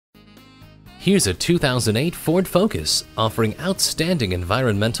Here's a 2008 Ford Focus, offering outstanding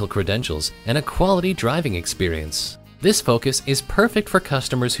environmental credentials and a quality driving experience. This Focus is perfect for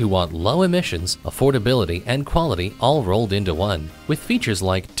customers who want low emissions, affordability, and quality all rolled into one. With features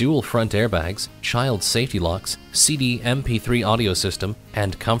like dual front airbags, child safety locks, CD MP3 audio system,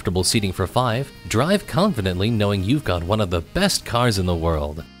 and comfortable seating for 5, drive confidently knowing you've got one of the best cars in the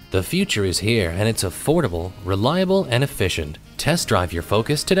world. The future is here, and it's affordable, reliable, and efficient. Test drive your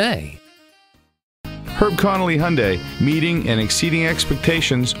Focus today. Connolly Hyundai, meeting and exceeding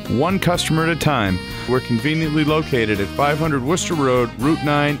expectations one customer at a time. We're conveniently located at 500 Worcester Road, Route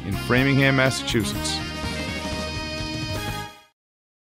 9 in Framingham, Massachusetts.